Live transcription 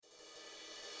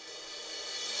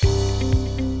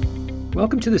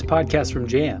Welcome to this podcast from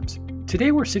JAMS. Today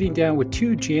we're sitting down with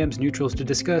two JAMS neutrals to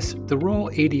discuss the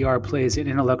role ADR plays in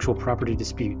intellectual property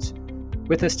disputes.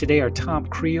 With us today are Tom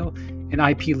Creel, an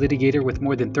IP litigator with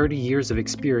more than 30 years of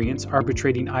experience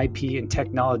arbitrating IP and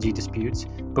technology disputes,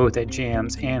 both at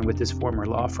JAMS and with his former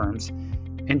law firms,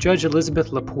 and Judge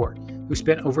Elizabeth Laporte, who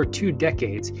spent over 2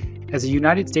 decades as a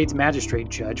United States Magistrate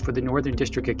Judge for the Northern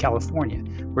District of California,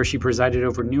 where she presided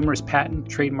over numerous patent,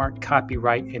 trademark,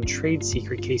 copyright, and trade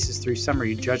secret cases through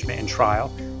summary judgment and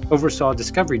trial, oversaw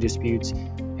discovery disputes,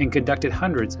 and conducted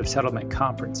hundreds of settlement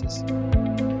conferences.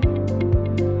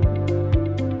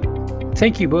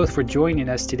 Thank you both for joining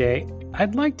us today.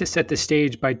 I'd like to set the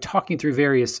stage by talking through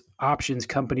various options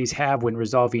companies have when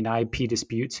resolving IP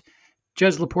disputes.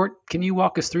 Judge Laporte, can you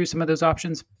walk us through some of those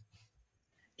options?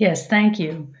 Yes, thank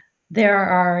you. There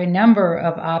are a number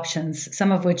of options,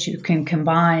 some of which you can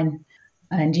combine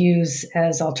and use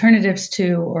as alternatives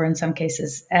to, or in some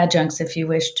cases, adjuncts if you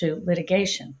wish, to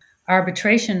litigation.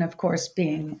 Arbitration, of course,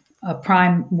 being a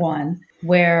prime one,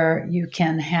 where you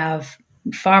can have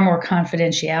far more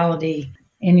confidentiality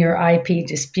in your IP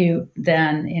dispute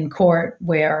than in court,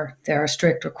 where there are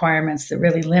strict requirements that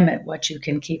really limit what you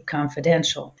can keep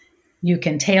confidential. You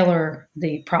can tailor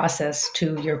the process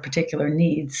to your particular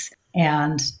needs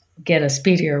and get a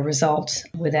speedier result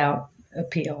without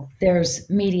appeal. There's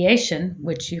mediation,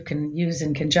 which you can use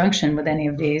in conjunction with any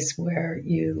of these, where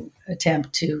you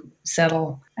attempt to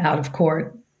settle out of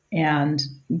court and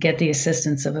get the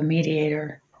assistance of a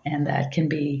mediator, and that can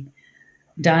be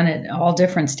done at all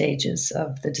different stages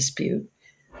of the dispute.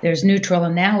 There's neutral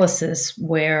analysis,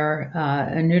 where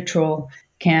a neutral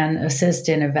can assist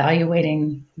in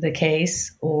evaluating the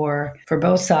case or for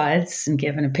both sides and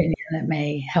give an opinion that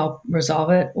may help resolve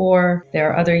it. Or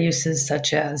there are other uses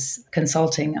such as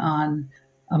consulting on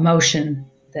a motion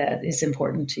that is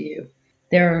important to you.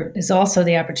 There is also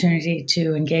the opportunity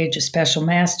to engage a special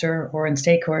master, or in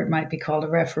state court might be called a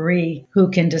referee,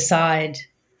 who can decide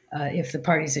if the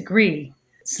parties agree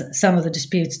some of the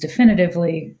disputes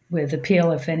definitively, with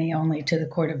appeal, if any, only to the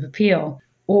Court of Appeal,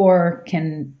 or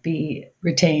can be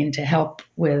retained to help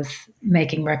with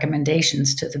making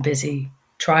recommendations to the busy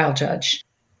trial judge.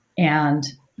 And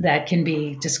that can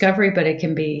be discovery, but it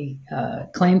can be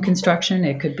claim construction.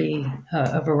 It could be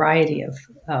a variety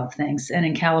of things. And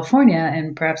in California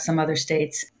and perhaps some other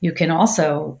states, you can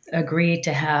also agree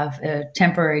to have a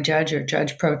temporary judge or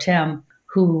judge pro tem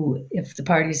who, if the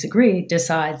parties agree,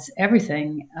 decides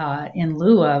everything in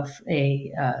lieu of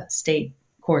a state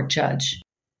court judge.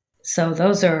 So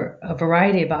those are a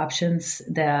variety of options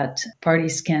that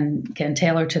parties can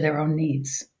tailor to their own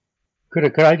needs.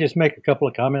 Could I just make a couple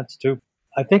of comments too?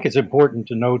 I think it's important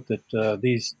to note that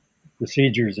these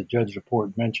procedures that Judge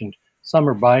Laporte mentioned, some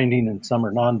are binding and some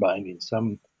are non-binding.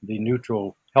 Some, the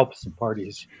neutral helps the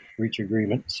parties reach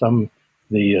agreement. Some,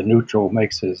 the neutral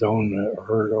makes his own or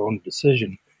her own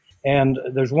decision. And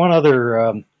there's one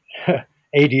other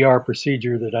ADR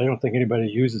procedure that I don't think anybody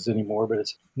uses anymore, but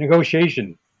it's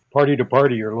negotiation, party to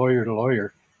party or lawyer to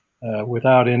lawyer,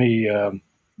 without any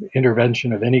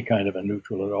intervention of any kind of a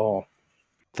neutral at all.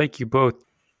 Thank you both.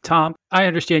 Tom, I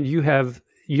understand you have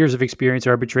years of experience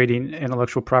arbitrating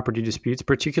intellectual property disputes,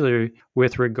 particularly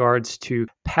with regards to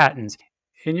patents.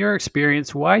 In your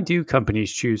experience, why do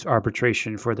companies choose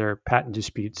arbitration for their patent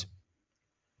disputes?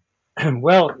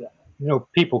 Well,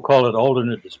 people call it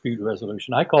alternate dispute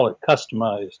resolution. I call it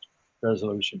customized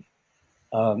resolution.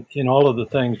 In all of the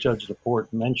things Judge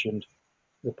Laporte mentioned,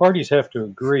 the parties have to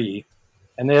agree,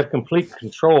 and they have complete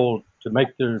control to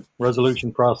make the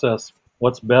resolution process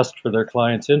what's best for their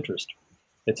client's interest.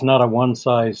 It's not a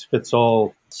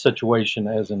one-size-fits-all situation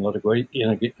as in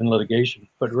litigation,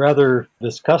 but rather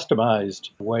this customized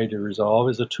way to resolve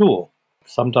is a tool.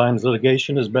 Sometimes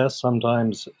litigation is best,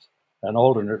 sometimes an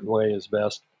alternate way is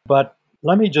best. But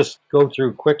let me just go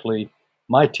through quickly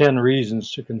my 10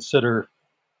 reasons to consider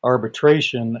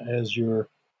arbitration as your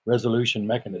resolution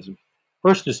mechanism.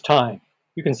 First is time.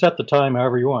 You can set the time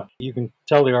however you want. You can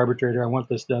tell the arbitrator, I want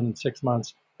this done in 6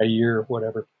 months, a year,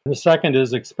 whatever. And the second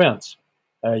is expense.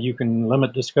 You can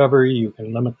limit discovery, you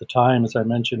can limit the time, as I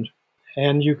mentioned,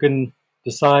 and you can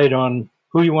decide on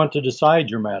who you want to decide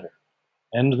your matter.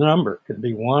 And the number, could it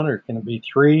be 1 or can it be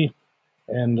 3?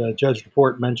 And Judge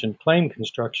Laporte mentioned claim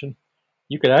construction.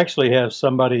 You could actually have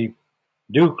somebody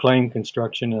do claim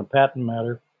construction in a patent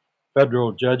matter.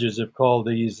 Federal judges have called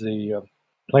these the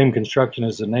claim construction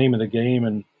is the name of the game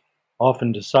and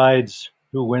often decides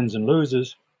who wins and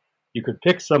loses. You could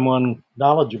pick someone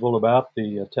knowledgeable about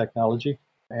the technology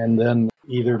and then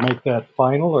either make that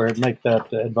final or make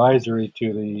that advisory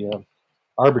to the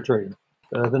arbitrator.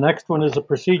 The next one is a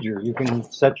procedure. You can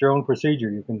set your own procedure.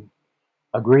 You can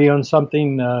agree on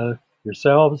something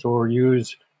yourselves or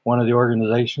use one of the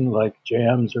organizations like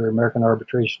JAMS or American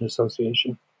Arbitration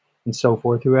Association and so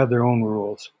forth, who have their own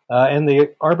rules. And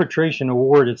the arbitration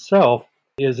award itself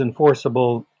is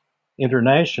enforceable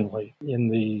internationally in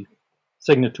the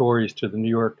signatories to the New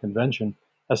York Convention.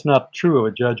 That's not true of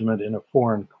a judgment in a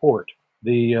foreign court.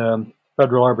 The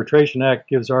Federal Arbitration Act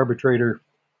gives arbitrator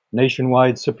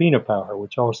nationwide subpoena power,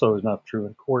 which also is not true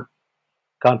in court.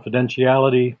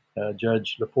 Confidentiality,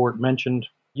 Judge Laporte mentioned.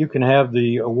 You can have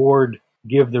the award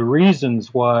give the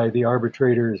reasons why the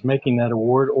arbitrator is making that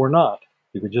award or not.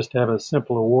 You could just have a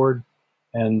simple award,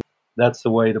 and that's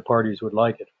the way the parties would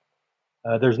like it.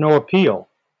 There's no appeal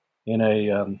in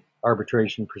a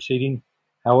arbitration proceeding.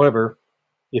 However,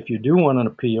 if you do want an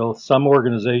appeal, some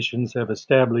organizations have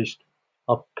established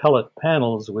appellate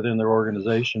panels within their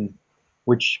organization,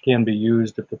 which can be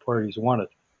used if the parties want it.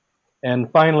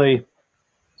 And finally,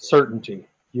 certainty.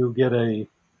 You get a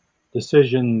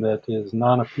decision that is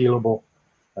non-appealable,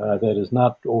 that is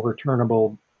not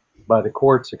overturnable by the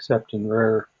courts except in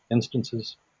rare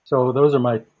instances. So those are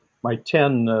my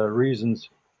 10 reasons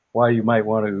why you might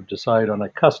want to decide on a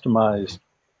customized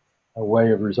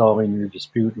way of resolving your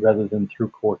dispute rather than through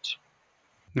courts.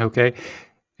 Okay.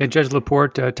 And Judge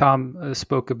Laporte, Tom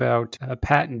spoke about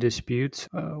patent disputes.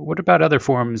 What about other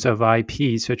forms of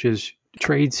IP, such as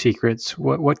trade secrets?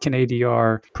 What can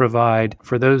ADR provide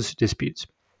for those disputes?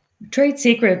 Trade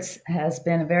secrets has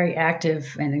been a very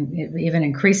active and even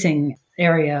increasing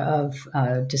area of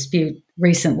dispute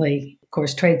recently. Of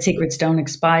course, trade secrets don't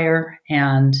expire,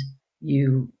 and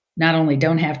you not only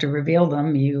don't have to reveal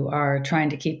them, you are trying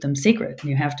to keep them secret.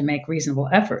 You have to make reasonable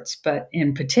efforts. But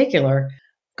in particular,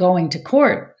 going to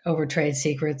court over trade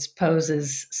secrets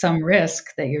poses some risk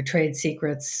that your trade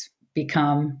secrets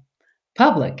become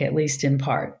public, at least in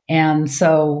part. And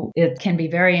so it can be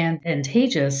very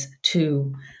advantageous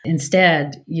to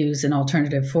instead use an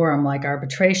alternative forum like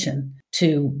arbitration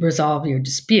to resolve your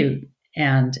dispute.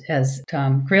 And as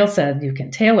Tom Creel said, you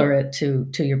can tailor it to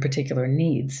your particular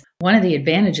needs. One of the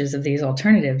advantages of these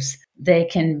alternatives, they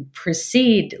can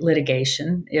precede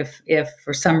litigation if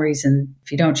for some reason,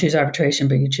 if you don't choose arbitration,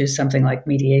 but you choose something like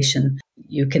mediation,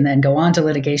 you can then go on to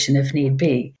litigation if need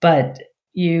be. But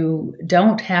you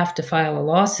don't have to file a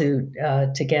lawsuit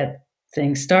to get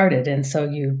things started. And so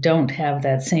you don't have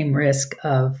that same risk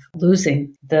of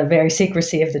losing the very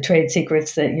secrecy of the trade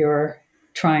secrets that you're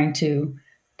trying to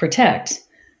protect.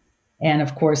 And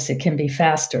of course, it can be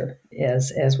faster,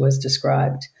 as was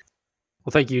described.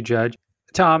 Well, thank you, Judge.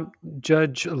 Tom,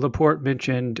 Judge Laporte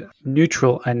mentioned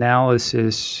neutral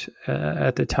analysis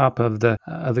at the top of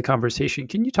the conversation.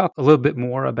 Can you talk a little bit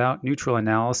more about neutral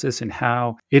analysis and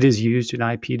how it is used in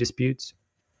IP disputes?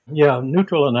 Yeah,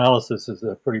 neutral analysis is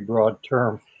a pretty broad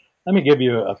term. Let me give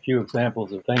you a few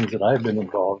examples of things that I've been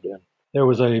involved in. There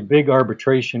was a big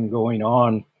arbitration going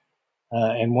on,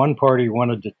 and one party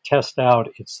wanted to test out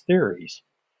its theories.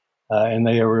 And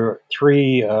there were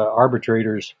three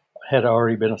arbitrators had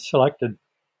already been selected,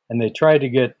 and they tried to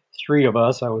get three of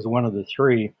us, I was one of the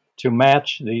three, to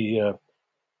match the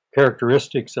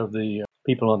characteristics of the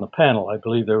people on the panel. I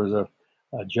believe there was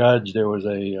a judge, there was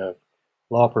a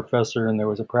law professor, and there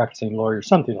was a practicing lawyer,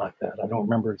 something like that. I don't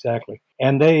remember exactly.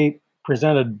 And they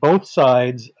presented both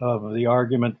sides of the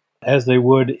argument as they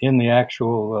would in the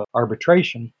actual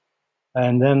arbitration.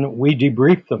 And then we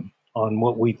debriefed them on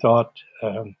what we thought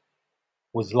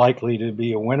was likely to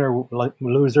be a winner,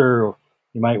 loser, or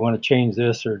you might want to change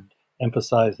this or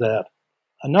emphasize that.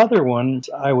 Another one,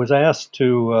 I was asked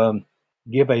to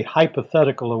give a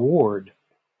hypothetical award.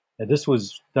 And this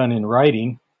was done in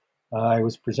writing. I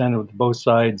was presented with both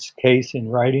sides' case in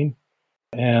writing,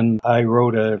 and I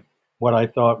wrote what I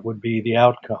thought would be the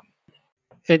outcome.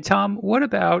 And Tom, what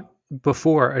about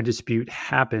before a dispute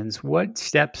happens? What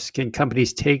steps can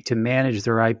companies take to manage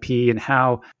their IP, and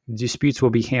how disputes will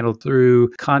be handled through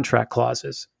contract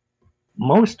clauses?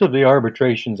 Most of the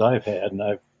arbitrations I've had, and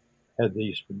I've had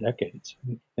these for decades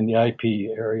in the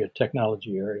IP area,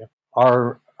 technology area,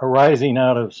 are arising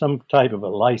out of some type of a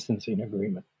licensing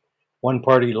agreement. One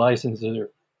party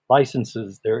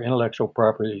licenses their intellectual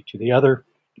property to the other.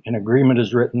 An agreement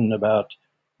is written about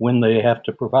when they have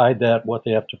to provide that, what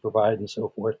they have to provide, and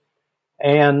so forth.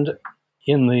 And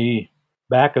in the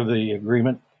back of the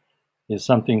agreement is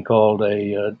something called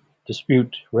a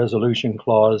dispute resolution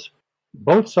clause.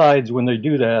 Both sides, when they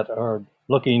do that, are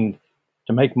looking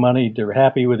to make money. They're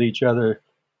happy with each other,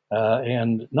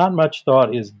 and not much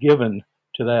thought is given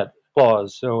to that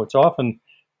clause. So it's often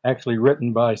actually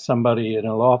written by somebody in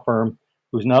a law firm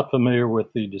who's not familiar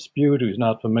with the dispute, who's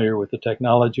not familiar with the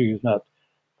technology, who's not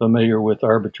familiar with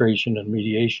arbitration and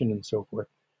mediation and so forth.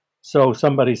 So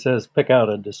somebody says, pick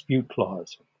out a dispute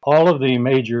clause. All of the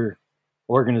major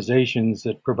organizations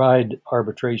that provide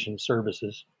arbitration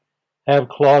services have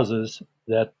clauses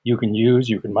that you can use.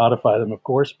 You can modify them, of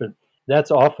course, but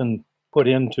that's often put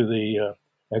into the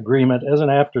agreement as an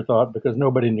afterthought because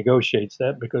nobody negotiates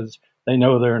that because they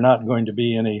know there are not going to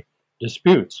be any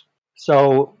disputes.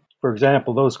 So, for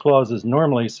example, those clauses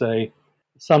normally say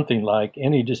something like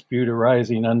any dispute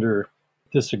arising under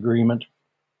this agreement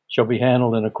shall be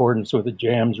handled in accordance with the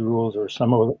JAMS rules or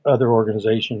some other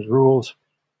organization's rules.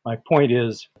 My point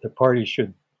is the parties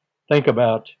should think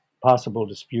about possible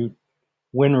dispute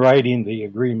when writing the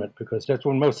agreement, because that's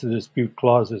when most of the dispute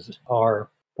clauses are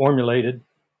formulated.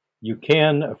 You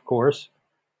can, of course,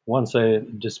 once a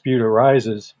dispute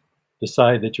arises,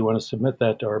 decide that you want to submit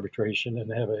that to arbitration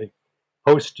and have a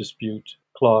post-dispute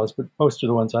clause, but most of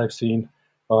the ones I've seen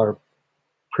are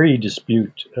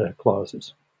pre-dispute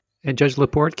clauses. And Judge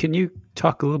Laporte, can you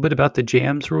talk a little bit about the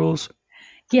JAMS rules?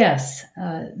 Yes,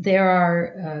 there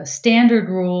are standard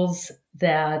rules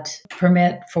that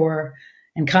permit for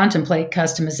and contemplate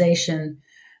customization.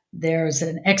 There's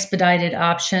an expedited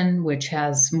option, which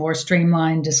has more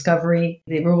streamlined discovery.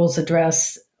 The rules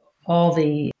address all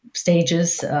the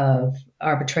stages of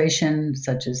arbitration,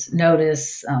 such as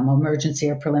notice, emergency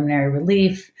or preliminary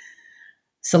relief,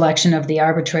 selection of the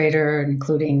arbitrator,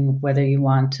 including whether you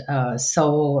want a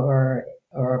sole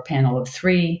or a panel of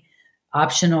three,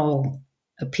 optional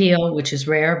appeal, which is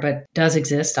rare but does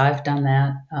exist. I've done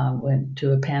that, went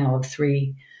to a panel of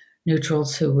three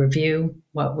neutrals who review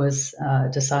what was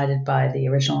decided by the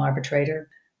original arbitrator.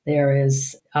 There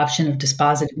is option of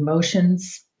dispositive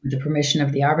motions with the permission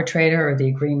of the arbitrator or the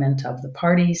agreement of the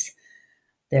parties.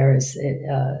 There is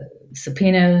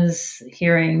subpoenas,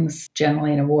 hearings,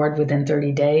 generally an award within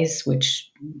 30 days,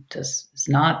 which is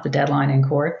not the deadline in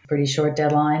court, pretty short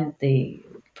deadline. The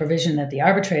provision that the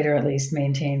arbitrator at least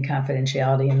maintain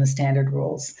confidentiality in the standard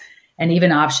rules, and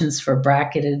even options for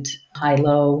bracketed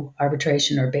high-low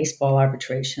arbitration or baseball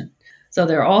arbitration. So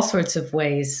there are all sorts of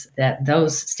ways that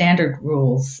those standard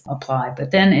rules apply.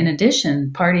 But then in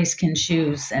addition, parties can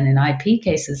choose, and in IP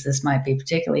cases, this might be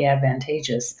particularly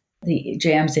advantageous, the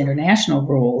JAMS international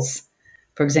rules.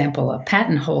 For example, a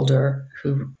patent holder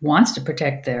who wants to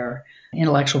protect their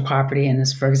intellectual property and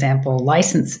is, for example,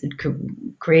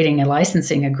 creating a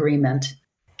licensing agreement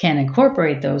can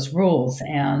incorporate those rules.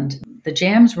 And the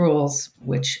JAMS rules,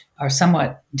 which are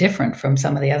somewhat different from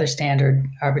some of the other standard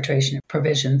arbitration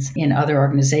provisions in other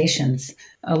organizations,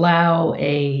 allow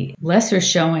a lesser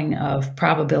showing of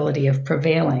probability of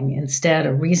prevailing, instead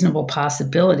a reasonable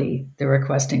possibility the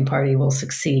requesting party will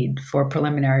succeed for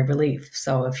preliminary relief.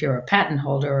 So if you're a patent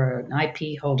holder or an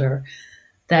IP holder,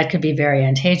 that could be very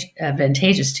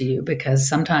advantageous to you, because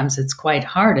sometimes it's quite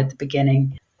hard at the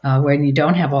beginning when you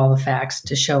don't have all the facts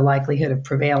to show likelihood of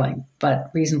prevailing, but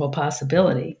reasonable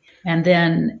possibility. And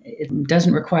then it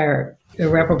doesn't require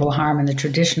irreparable harm in the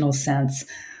traditional sense,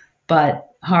 but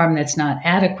harm that's not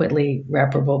adequately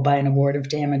reparable by an award of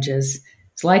damages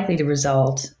is likely to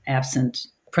result absent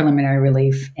preliminary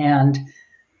relief. And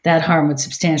that harm would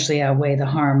substantially outweigh the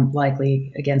harm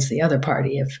likely against the other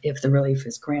party if the relief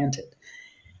is granted.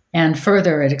 And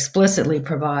further, it explicitly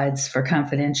provides for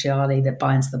confidentiality that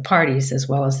binds the parties as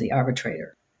well as the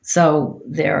arbitrator. So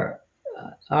there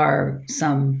are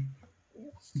some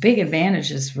big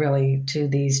advantages, really, to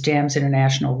these JAMS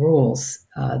international rules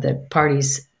that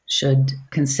parties should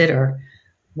consider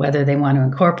whether they want to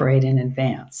incorporate in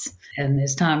advance. And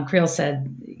as Tom Creel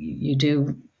said, you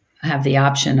do have the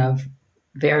option of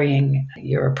varying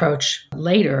your approach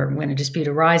later when a dispute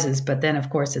arises, but then, of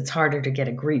course, it's harder to get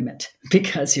agreement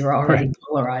because you're already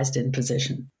polarized in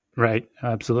position. Right.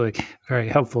 Absolutely. Very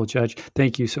helpful, Judge.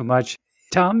 Thank you so much.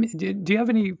 Tom, do you have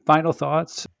any final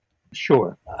thoughts?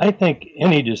 Sure. I think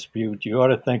any dispute, you ought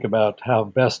to think about how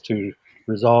best to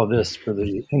resolve this for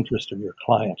the interest of your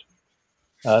client.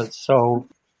 So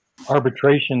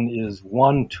arbitration is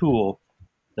one tool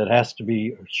that has to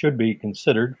be or should be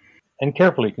considered and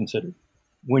carefully considered.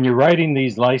 When you're writing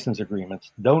these license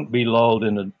agreements, don't be lulled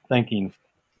into thinking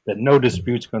that no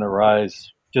dispute's going to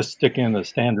arise. Just stick in the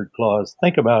standard clause.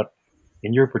 Think about,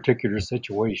 in your particular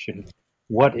situation,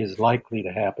 what is likely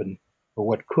to happen or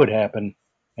what could happen,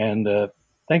 and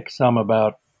think some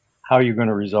about how you're going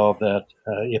to resolve that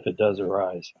if it does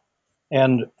arise.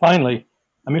 And finally,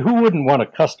 I mean, who wouldn't want a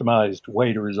customized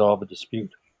way to resolve a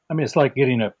dispute? I mean, it's like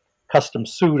getting a custom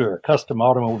suit or a custom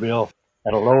automobile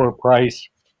at a lower price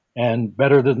and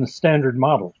better than the standard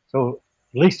model. So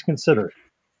at least consider it.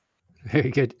 Very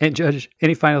good. And Judge,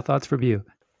 any final thoughts from you?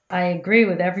 I agree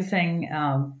with everything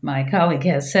my colleague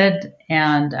has said,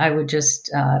 and I would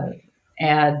just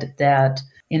add that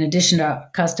in addition to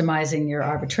customizing your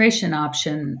arbitration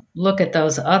option, look at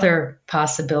those other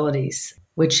possibilities,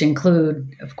 which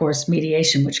include, of course,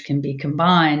 mediation, which can be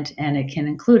combined, and it can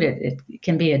include it. It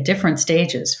can be at different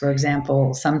stages. For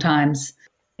example, sometimes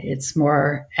it's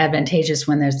more advantageous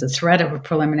when there's the threat of a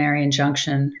preliminary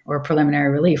injunction or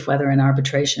preliminary relief, whether in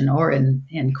arbitration or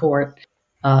in court.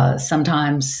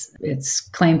 Sometimes it's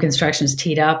claim construction is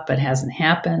teed up but hasn't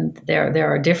happened.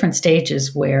 There are different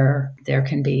stages where there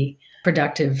can be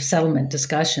productive settlement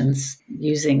discussions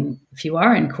using, if you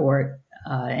are in court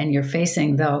and you're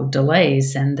facing, though,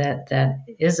 delays, and that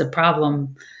is a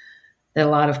problem that a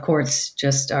lot of courts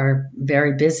just are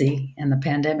very busy, and the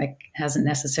pandemic hasn't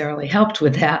necessarily helped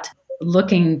with that.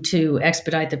 Looking to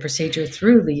expedite the procedure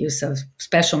through the use of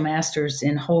special masters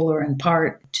in whole or in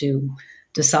part to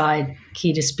decide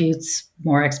key disputes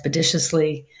more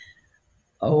expeditiously,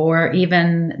 or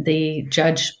even the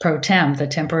judge pro tem, the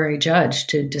temporary judge,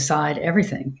 to decide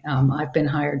everything. I've been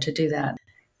hired to do that.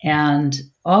 And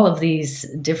all of these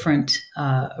different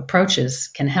approaches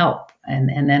can help.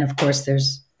 And then, of course,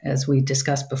 there's, as we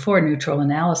discussed before, neutral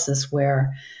analysis,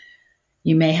 where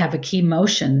you may have a key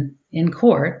motion in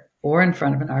court or in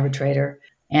front of an arbitrator,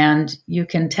 and you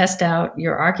can test out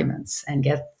your arguments and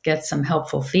get some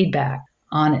helpful feedback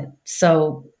on it.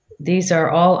 So these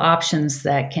are all options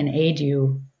that can aid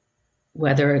you,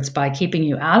 whether it's by keeping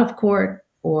you out of court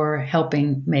or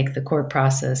helping make the court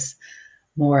process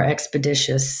more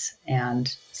expeditious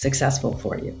and successful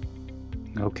for you.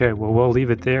 Okay, well, we'll leave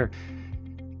it there.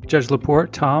 Judge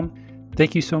Laporte, Tom,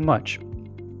 thank you so much.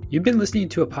 You've been listening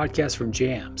to a podcast from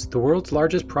JAMS, the world's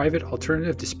largest private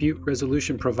alternative dispute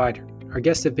resolution provider. Our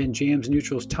guests have been JAMS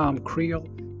Neutral's Tom Creel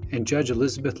and Judge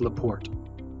Elizabeth Laporte.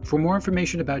 For more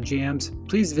information about JAMS,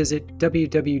 please visit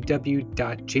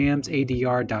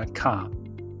www.jamsadr.com.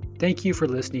 Thank you for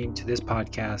listening to this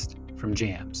podcast from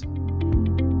JAMS.